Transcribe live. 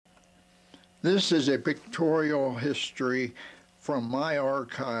This is a pictorial history from my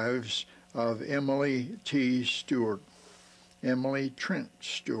archives of Emily T. Stewart, Emily Trent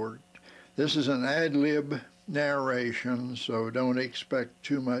Stewart. This is an ad-lib narration, so don't expect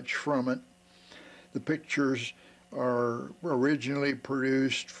too much from it. The pictures are originally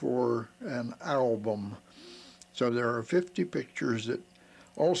produced for an album. So there are 50 pictures that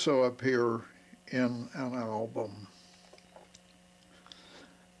also appear in an album.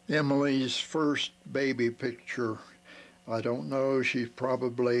 Emily's first baby picture, I don't know, she's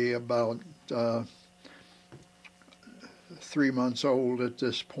probably about 3 months old at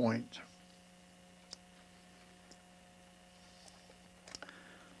this point.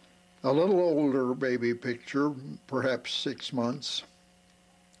 A little older baby picture, perhaps 6 months.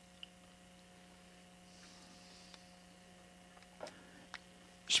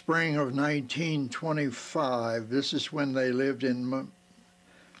 Spring of 1925, this is when they lived in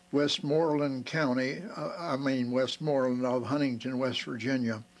Westmoreland County, Westmoreland of Huntington, West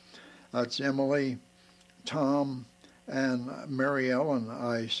Virginia. That's Emily, Tom, and Mary Ellen,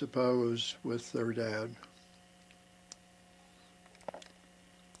 I suppose, with their dad.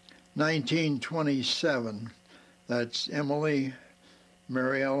 1927, that's Emily,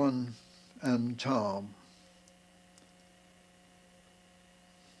 Mary Ellen, and Tom.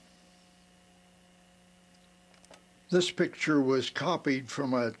 This picture was copied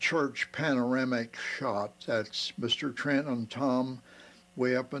from a church panoramic shot. That's Mr. Trent and Tom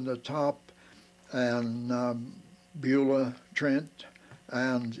way up in the top, and Beulah Trent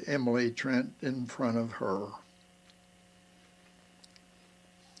and Emily Trent in front of her.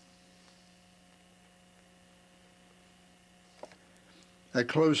 A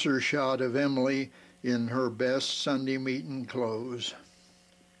closer shot of Emily in her best Sunday meeting clothes.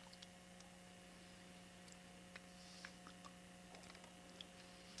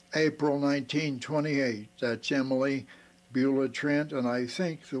 April 1928, that's Emily, Beulah Trent, and I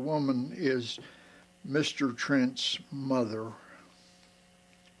think the woman is Mr. Trent's mother.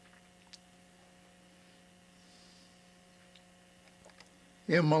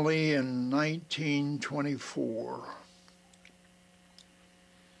 Emily in 1924.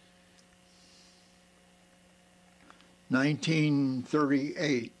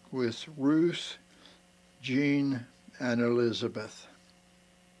 (1938) with Ruth, Jean, and Elizabeth.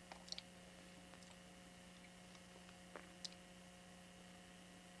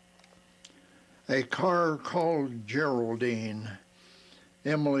 A car called Geraldine,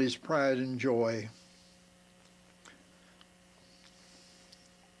 Emily's pride and joy.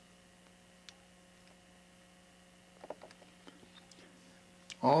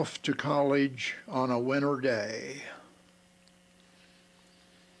 Off to college on a winter day.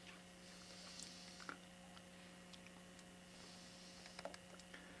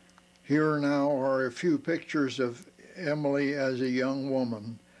 Here now are a few pictures of Emily as a young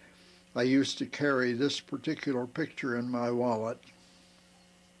woman. I used to carry this particular picture in my wallet.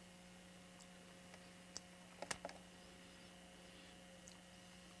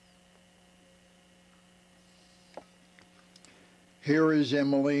 Here is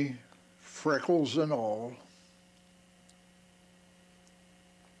Emily, freckles and all.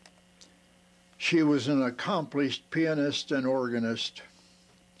 She was an accomplished pianist and organist.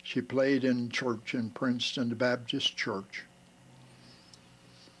 She played in church in Princeton, the Baptist Church.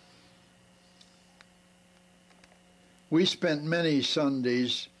 We spent many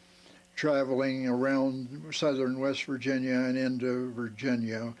Sundays traveling around southern West Virginia and into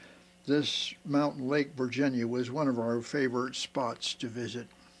Virginia. This Mountain Lake, Virginia, was one of our favorite spots to visit.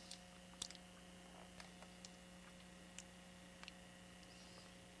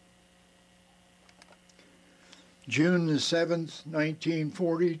 June the 7th,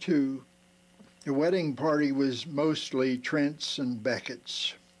 1942, the wedding party was mostly Trent's and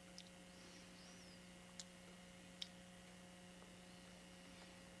Beckett's.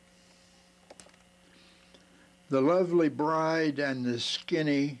 The lovely bride and the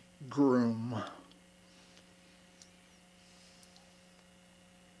skinny groom.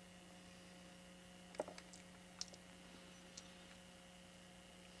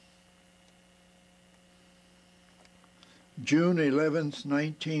 June 11th,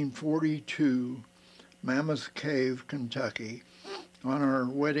 1942, Mammoth Cave, Kentucky. On our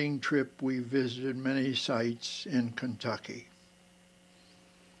wedding trip, we visited many sites in Kentucky.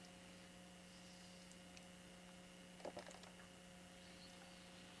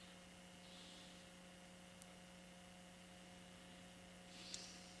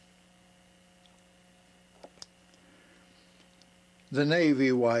 The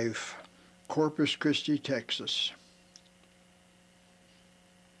Navy Wife, Corpus Christi, Texas.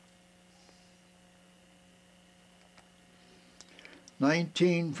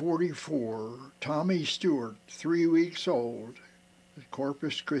 1944, Tommy Stewart, 3 weeks old,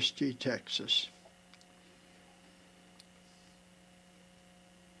 Corpus Christi, Texas.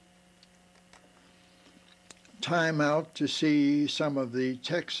 Time out to see some of the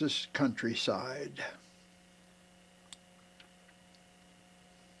Texas countryside.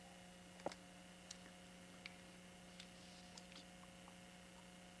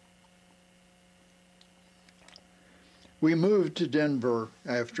 We moved to Denver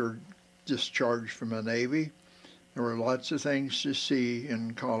after discharge from the Navy. There were lots of things to see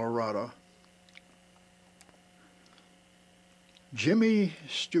in Colorado. Jimmy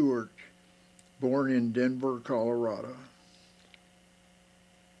Stewart, born in Denver, Colorado.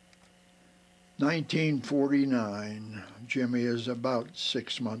 1949, Jimmy is about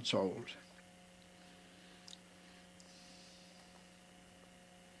 6 months old.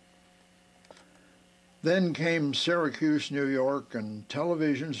 Then came Syracuse, New York, and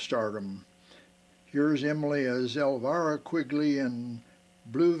television stardom. Here's Emily as Elvira Quigley in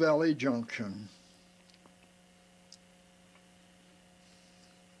Blue Valley Junction.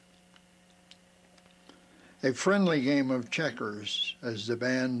 A friendly game of checkers as the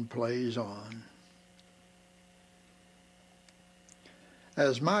band plays on.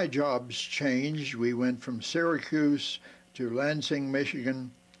 As my jobs changed, we went from Syracuse to Lansing,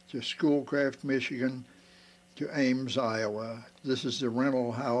 Michigan, to Schoolcraft, Michigan, to Ames, Iowa. This is the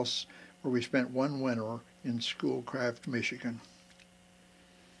rental house where we spent one winter in Schoolcraft, Michigan.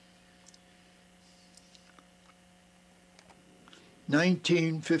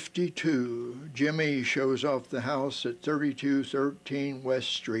 (1952), Jimmy shows off the house at 3213 West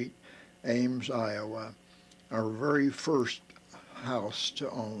Street, Ames, Iowa, our very first house to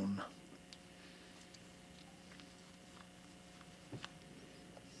own.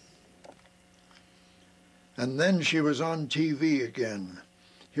 And then she was on TV again.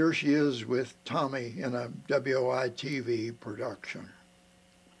 Here she is with Tommy in a WITV production.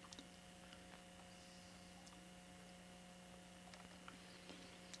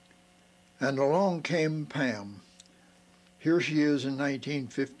 And along came Pam. Here she is in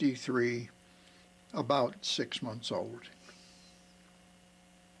 1953, about 6 months old.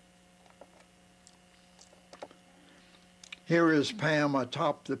 Here is Pam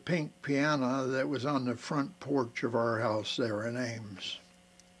atop the pink piano that was on the front porch of our house there in Ames.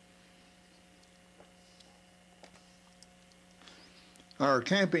 Our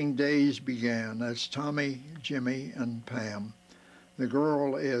camping days began. That's Tommy, Jimmy, and Pam. The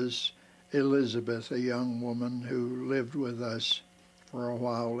girl is Elizabeth, a young woman who lived with us for a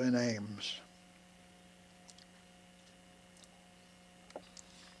while in Ames.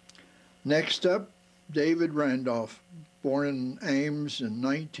 Next up, David Randolph, born in Ames in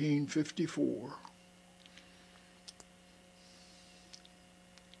 1954.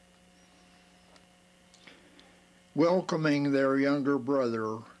 Welcoming their younger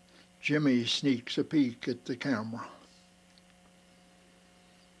brother, Jimmy sneaks a peek at the camera.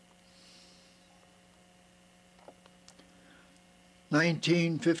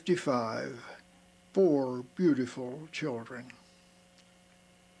 (1955), 4 beautiful children.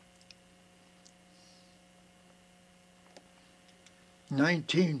 In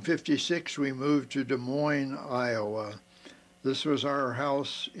 1956, we moved to Des Moines, Iowa. This was our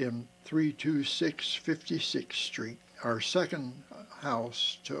house in 326 56th Street, our second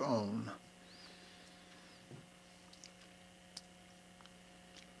house to own.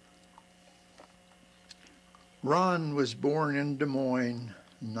 Ron was born in Des Moines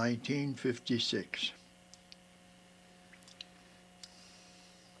in 1956.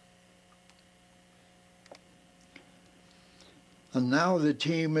 And now the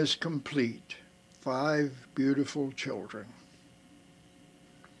team is complete. 5 beautiful children.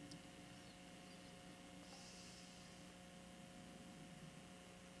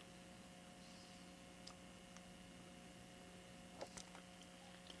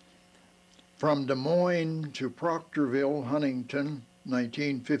 From Des Moines to Proctorville, Huntington,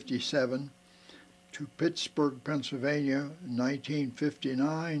 1957, to Pittsburgh, Pennsylvania,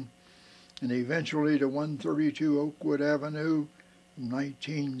 1959, and eventually to 132 Oakwood Avenue,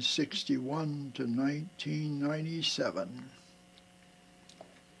 1961 to 1997.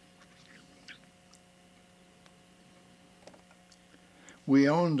 We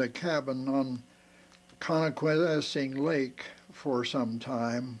owned a cabin on Connoquessing Lake for some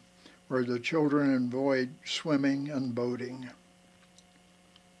time, where the children enjoyed swimming and boating.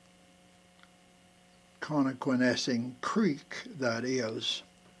 Connoquessing Creek, that is.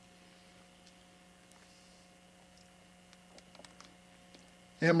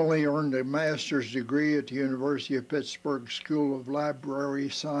 Emily earned a master's degree at the University of Pittsburgh School of Library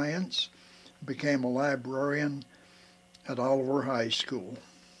Science, became a librarian at Oliver High School.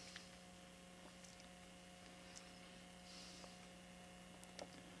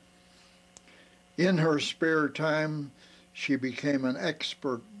 In her spare time, she became an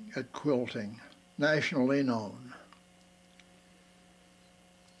expert at quilting, nationally known.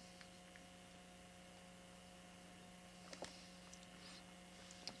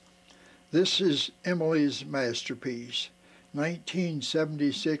 This is Emily's masterpiece,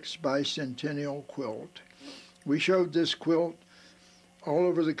 1976 Bicentennial Quilt. We showed this quilt all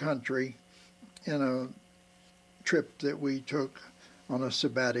over the country in a trip that we took on a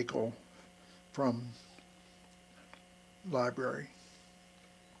sabbatical from library.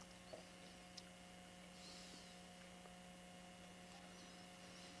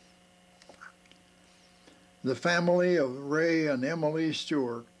 The Family of Ray and Emily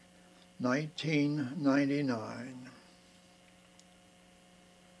Stewart, 1999.